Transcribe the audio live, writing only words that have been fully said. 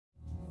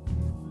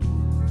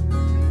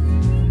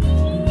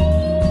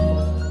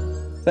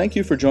thank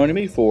you for joining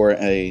me for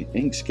a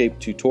Inkscape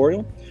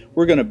tutorial.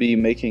 We're going to be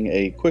making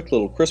a quick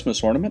little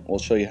Christmas ornament. We'll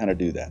show you how to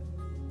do that.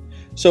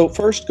 So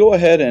first, go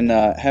ahead and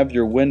have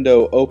your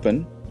window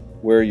open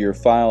where your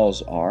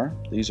files are.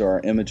 These are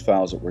our image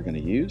files that we're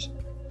going to use.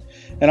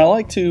 And I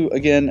like to,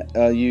 again,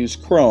 use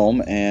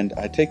Chrome, and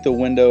I take the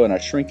window and I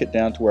shrink it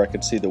down to where I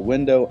can see the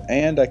window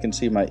and I can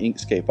see my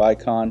Inkscape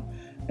icon,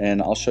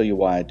 and I'll show you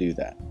why I do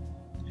that.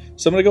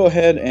 So I'm going to go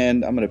ahead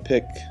and I'm going to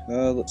pick,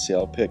 let's see,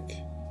 I'll pick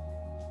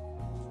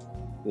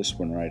this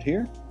one right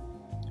here.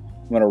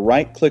 I'm going to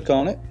right click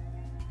on it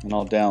and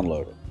I'll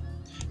download it.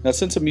 Now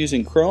since I'm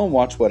using Chrome,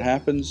 watch what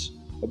happens.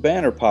 A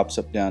banner pops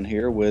up down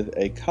here with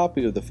a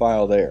copy of the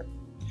file there.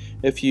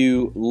 If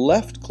you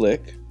left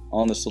click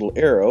on this little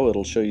arrow,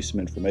 it'll show you some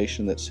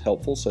information that's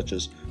helpful, such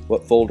as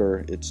what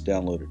folder it's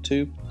downloaded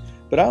to.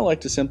 But I like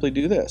to simply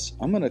do this.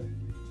 I'm going to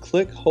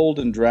click, hold,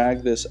 and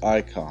drag this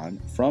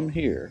icon from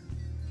here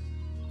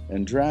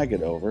and drag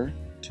it over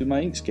to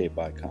my Inkscape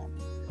icon.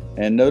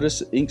 And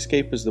notice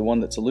Inkscape is the one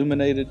that's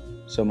illuminated,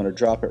 so I'm going to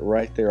drop it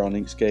right there on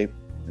Inkscape,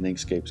 and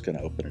Inkscape's going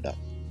to open it up.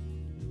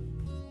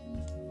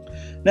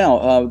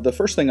 Now, the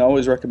first thing I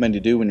always recommend you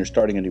do when you're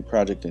starting a new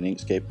project in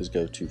Inkscape is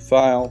go to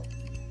File,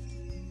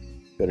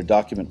 go to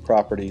Document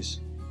Properties,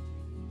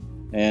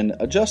 and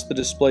adjust the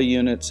display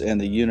units and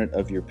the unit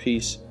of your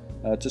piece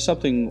to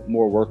something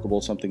more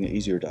workable, something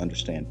easier to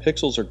understand.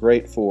 Pixels are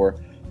great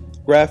for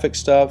graphic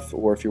stuff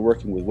or if you're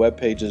working with web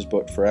pages,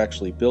 but for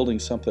actually building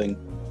something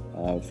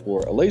for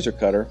a laser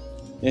cutter,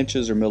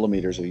 inches or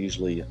millimeters are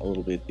usually a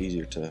little bit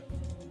easier to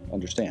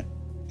understand.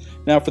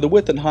 Now for the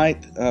width and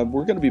height,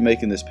 we're going to be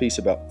making this piece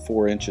about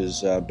 4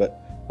 inches,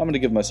 but I'm going to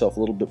give myself a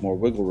little bit more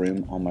wiggle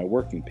room on my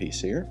working piece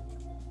here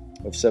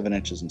of 7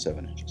 inches and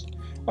 7 inches.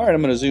 Alright,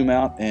 I'm going to zoom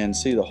out and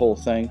see the whole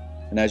thing,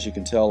 and as you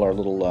can tell, our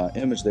little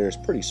image there is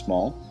pretty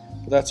small,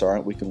 but that's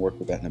alright, we can work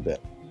with that in a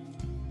bit.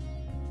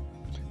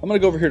 I'm going to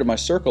go over here to my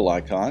circle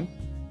icon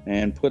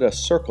and put a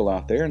circle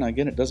out there, and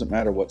again, it doesn't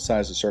matter what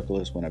size the circle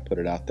is when I put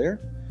it out there.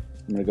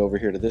 I'm going to go over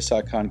here to this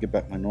icon, get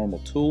back my normal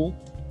tool.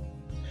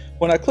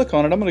 When I click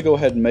on it, I'm going to go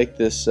ahead and make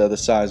this the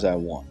size I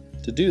want.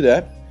 To do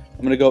that,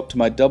 I'm going to go up to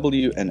my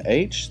W and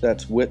H,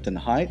 that's width and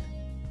height.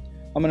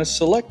 I'm going to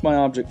select my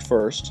object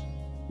first.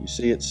 You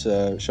see it's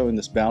showing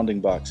this bounding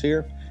box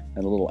here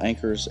and the little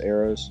anchors,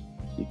 arrows.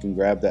 You can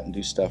grab that and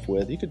do stuff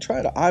with. You could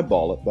try to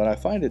eyeball it, but I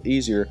find it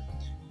easier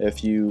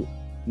if you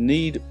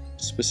need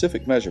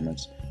specific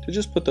measurements to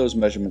just put those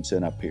measurements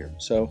in up here.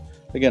 So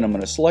again, I'm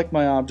going to select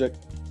my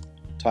object,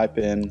 type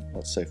in,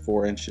 let's say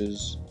 4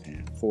 inches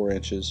and 4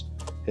 inches,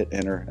 hit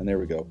enter, and there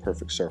we go,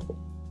 perfect circle.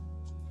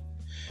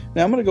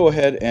 Now I'm going to go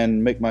ahead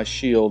and make my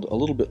shield a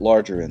little bit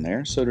larger in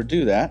there. So to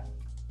do that,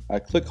 I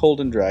click, hold,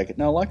 and drag it.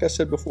 Now like I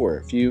said before,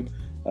 if you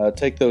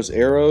take those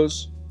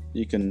arrows,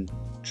 you can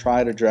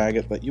try to drag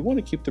it, but you want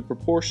to keep the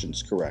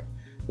proportions correct,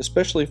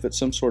 especially if it's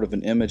some sort of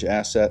an image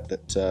asset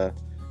that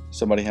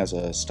somebody has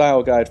a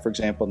style guide, for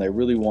example, and they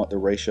really want the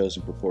ratios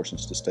and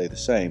proportions to stay the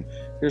same.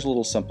 Here's a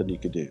little something you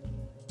could do.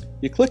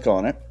 You click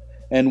on it,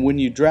 and when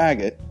you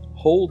drag it,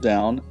 hold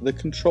down the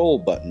control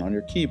button on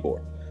your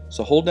keyboard.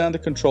 So hold down the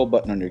control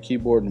button on your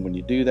keyboard, and when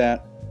you do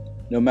that,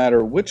 no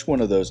matter which one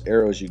of those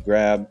arrows you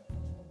grab,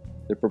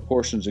 the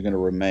proportions are going to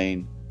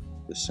remain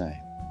the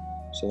same.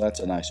 So that's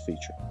a nice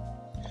feature.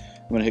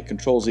 I'm going to hit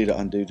Control Z to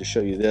undo to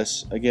show you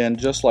this. Again,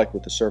 just like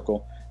with the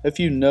circle, if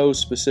you know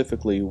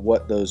specifically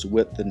what those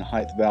width and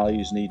height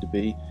values need to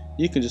be,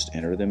 you can just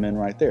enter them in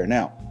right there.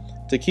 Now,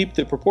 to keep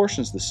the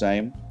proportions the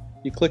same,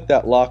 you click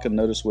that lock and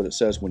notice what it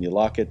says when you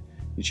lock it.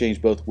 You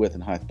change both width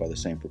and height by the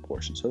same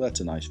proportion. So that's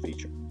a nice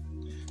feature.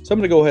 So I'm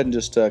going to go ahead and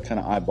just kind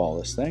of eyeball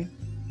this thing.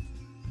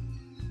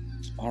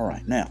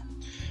 Alright, now,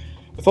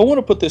 if I want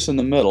to put this in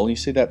the middle, you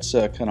see that's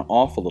kind of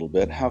off a little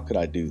bit. How could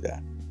I do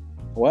that?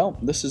 Well,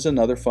 this is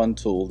another fun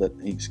tool that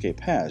Inkscape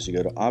has. You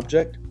go to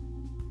Object,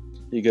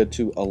 you go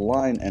to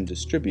Align and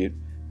Distribute,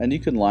 and you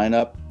can line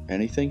up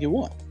anything you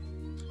want.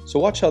 So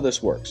watch how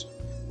this works.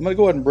 I'm going to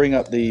go ahead and bring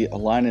up the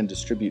Align and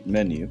Distribute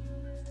menu.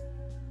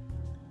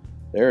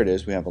 There it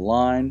is. We have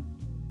Align,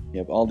 you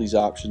have all these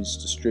options,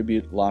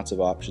 Distribute, lots of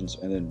options,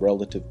 and then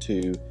relative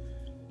to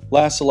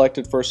last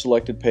selected, first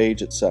selected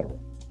page, etc.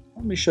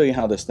 Let me show you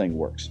how this thing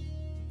works.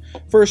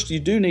 First, you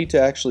do need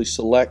to actually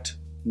select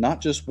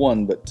not just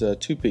one, but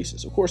 2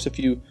 pieces. Of course, if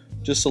you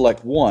just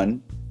select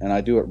one, and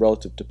I do it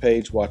relative to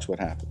page, watch what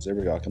happens. There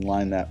we go. I can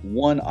line that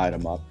one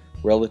item up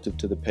relative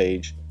to the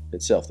page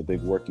itself, the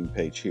big working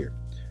page here.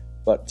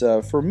 But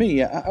for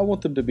me, I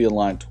want them to be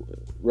aligned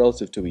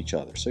relative to each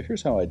other. So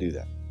here's how I do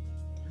that.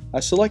 I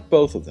select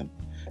both of them.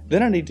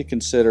 Then I need to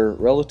consider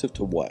relative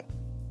to what?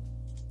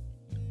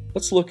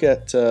 Let's look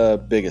at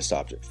biggest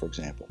object, for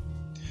example.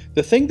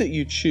 The thing that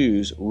you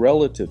choose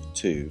relative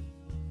to,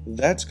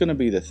 that's going to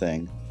be the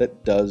thing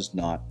that does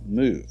not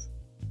move.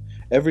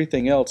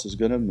 Everything else is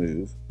going to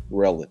move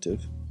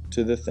relative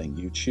to the thing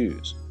you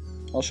choose.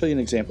 I'll show you an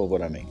example of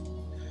what I mean.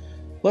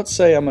 Let's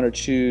say I'm going to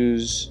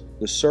choose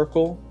the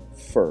circle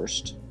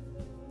first,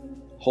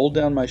 hold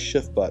down my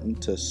shift button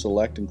to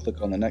select and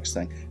click on the next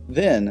thing,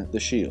 then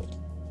the shield.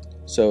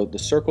 So the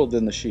circle,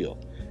 then the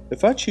shield.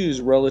 If I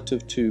choose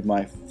relative to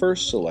my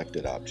first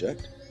selected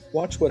object,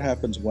 watch what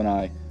happens when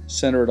I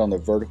center it on the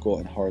vertical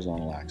and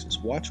horizontal axis.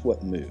 Watch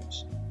what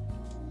moves.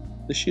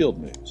 The shield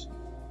moves.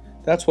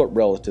 That's what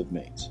relative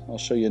means. I'll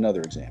show you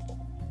another example.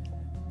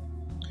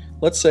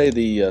 Let's say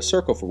the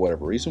circle, for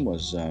whatever reason,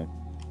 was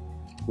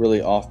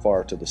really off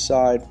far to the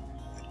side,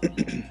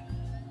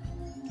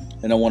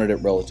 and I wanted it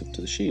relative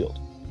to the shield.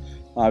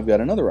 I've got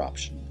another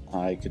option.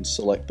 I can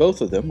select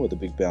both of them with a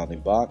big bounding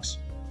box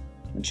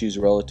and choose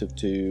relative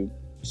to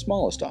the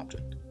smallest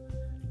object.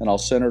 And I'll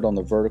center it on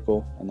the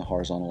vertical and the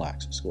horizontal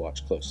axis.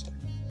 Watch closely.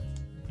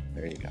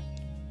 There you go.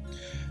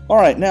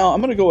 Alright, now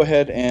I'm going to go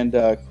ahead and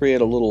create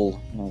a little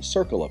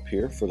circle up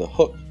here for the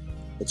hook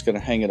that's going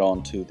to hang it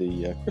onto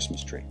the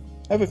Christmas tree.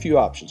 I have a few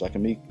options. I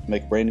can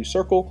make a brand new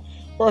circle,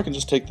 or I can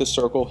just take this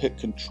circle, hit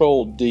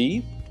Control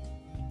D,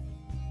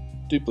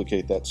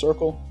 duplicate that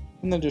circle,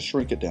 and then just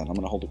shrink it down. I'm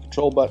going to hold the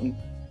Control button,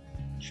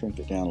 shrink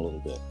it down a little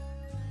bit.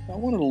 I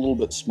want it a little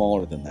bit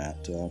smaller than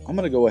that. I'm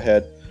going to go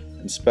ahead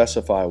and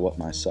specify what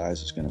my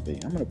size is going to be.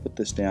 I'm going to put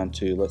this down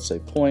to, let's say,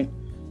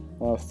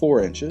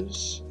 0.4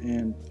 inches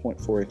and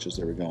 0.4 inches.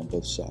 There we go on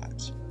both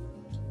sides.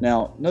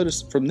 Now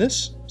notice from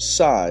this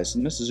size,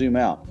 and let's zoom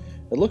out,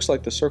 it looks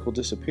like the circle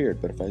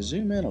disappeared, but if I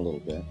zoom in a little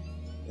bit,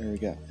 there we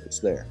go, it's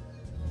there.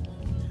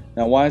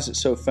 Now why is it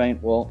so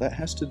faint? Well, that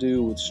has to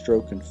do with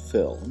stroke and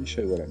fill. Let me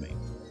show you what I mean.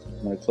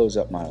 I'm going to close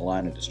up my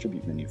Align and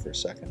Distribute menu for a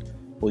second.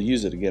 We'll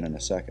use it again in a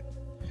second.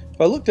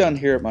 If I look down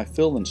here at my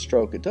fill and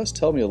stroke, it does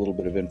tell me a little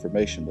bit of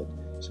information, but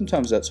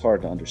sometimes that's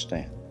hard to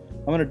understand.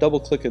 I'm going to double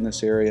click in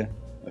this area.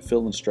 My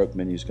fill and stroke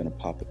menu is going to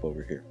pop up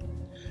over here.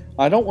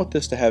 I don't want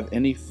this to have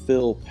any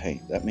fill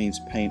paint. That means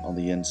paint on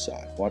the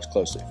inside. Watch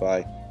closely. If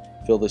I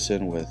fill this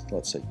in with,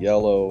 let's say,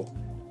 yellow,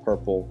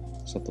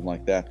 purple, something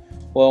like that.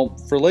 Well,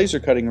 for laser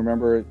cutting,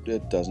 remember,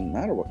 it doesn't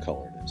matter what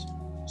color it is.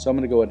 So I'm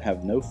going to go ahead and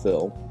have no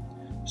fill.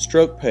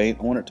 Stroke paint,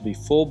 I want it to be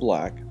full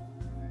black,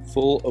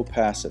 full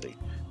opacity.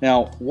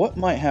 Now, what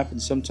might happen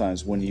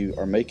sometimes when you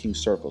are making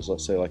circles,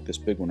 let's say like this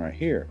big one right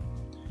here,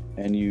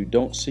 and you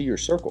don't see your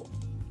circle?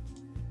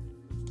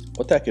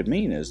 What that could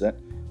mean is that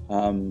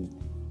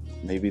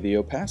maybe the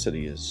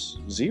opacity is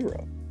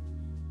 0.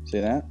 See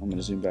that? I'm going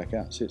to zoom back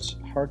out. See, it's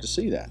hard to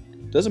see that.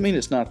 Doesn't mean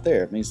it's not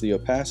there. It means the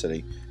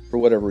opacity, for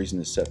whatever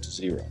reason, is set to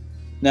 0.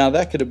 Now,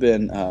 that could have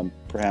been,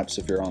 perhaps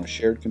if you're on a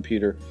shared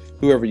computer,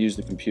 whoever used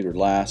the computer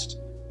last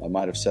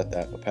might have set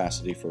that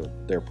opacity for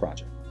their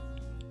project.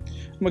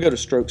 I'm going to go to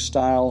Stroke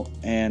Style,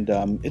 and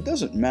it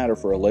doesn't matter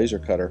for a laser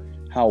cutter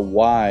how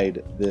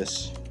wide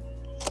this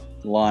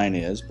line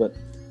is, but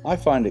I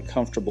find it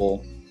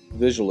comfortable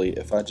visually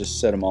if I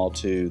just set them all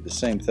to the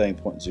same thing,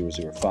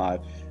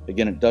 0.005.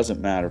 Again, it doesn't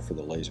matter for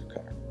the laser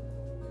cutter.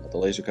 The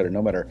laser cutter,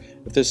 no matter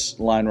if this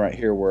line right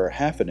here were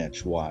 ½ an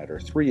inch wide or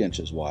 3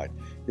 inches wide,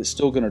 it's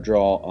still going to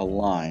draw a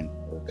line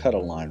or cut a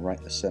line right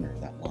in the center of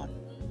that line.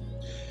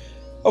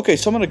 Okay,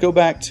 so I'm going to go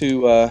back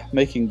to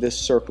making this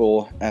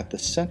circle at the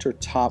center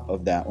top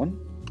of that one.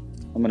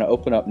 I'm going to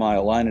open up my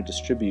Align and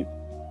Distribute,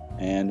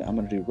 and I'm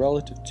going to do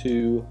relative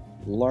to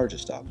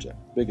largest object,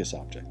 biggest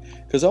object,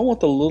 because I want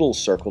the little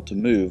circle to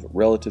move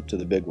relative to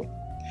the big one.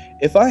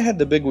 If I had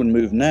the big one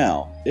move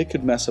now, it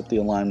could mess up the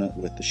alignment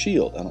with the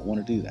shield. I don't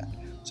want to do that.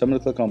 So I'm going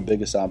to click on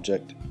biggest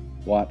object.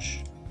 Watch.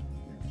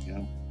 There we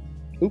go.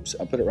 Oops,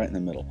 I put it right in the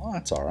middle. Oh,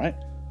 that's all right.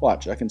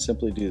 Watch, I can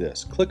simply do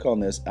this. Click on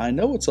this. I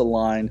know it's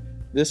aligned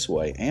this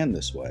way and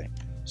this way,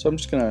 so I'm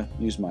just going to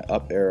use my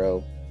up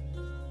arrow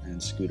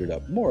and scoot it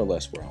up more or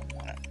less where I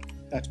want it.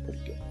 That's pretty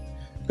good.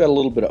 I've got a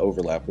little bit of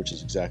overlap, which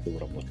is exactly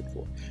what I'm looking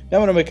for. Now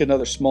I'm going to make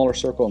another smaller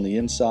circle on the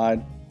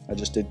inside. I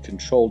just did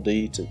Control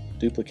D to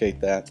duplicate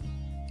that.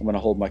 I'm going to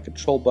hold my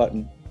Control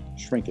button,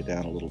 shrink it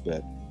down a little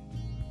bit,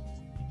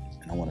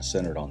 and I want to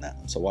center it on that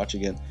one. So watch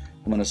again.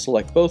 I'm going to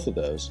select both of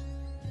those,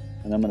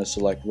 and I'm going to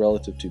select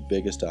relative to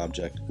biggest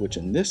object, which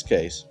in this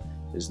case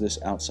is this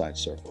outside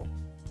circle.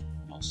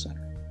 I'll center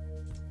it.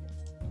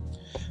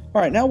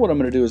 All right, now what I'm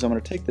going to do is I'm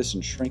going to take this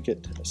and shrink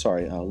it,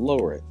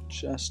 lower it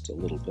just a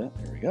little bit.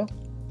 There we go.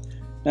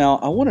 Now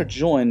I want to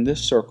join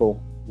this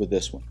circle with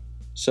this one,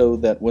 so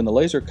that when the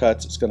laser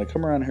cuts, it's going to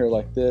come around here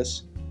like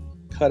this,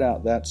 cut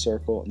out that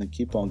circle, and then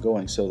keep on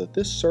going so that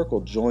this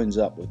circle joins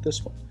up with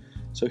this one.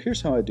 So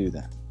here's how I do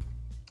that.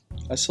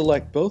 I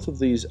select both of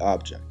these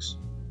objects.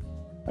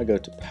 I go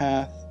to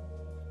Path,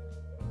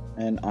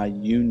 and I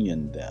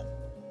union them.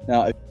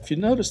 Now, if you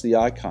notice the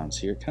icons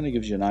here, it kind of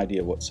gives you an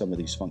idea of what some of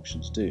these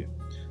functions do.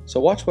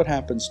 So watch what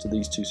happens to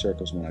these two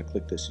circles when I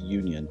click this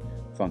union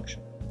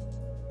function.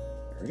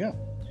 There we go.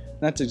 And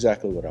that's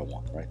exactly what I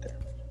want right there.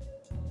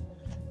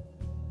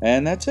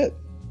 And that's it.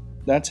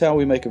 That's how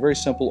we make a very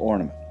simple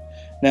ornament.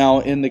 Now,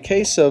 in the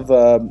case of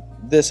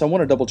this, I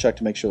want to double check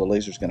to make sure the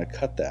laser is going to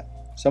cut that.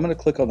 So I'm going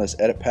to click on this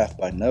Edit Path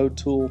by Node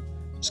tool.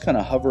 Just kind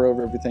of hover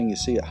over everything. You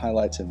see it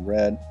highlights in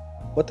red.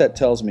 What that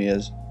tells me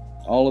is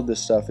all of this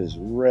stuff is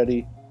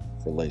ready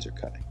for laser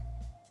cutting.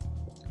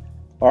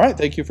 All right,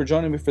 thank you for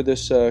joining me for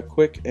this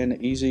quick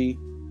and easy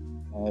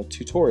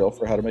tutorial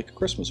for how to make a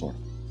Christmas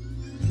ornament.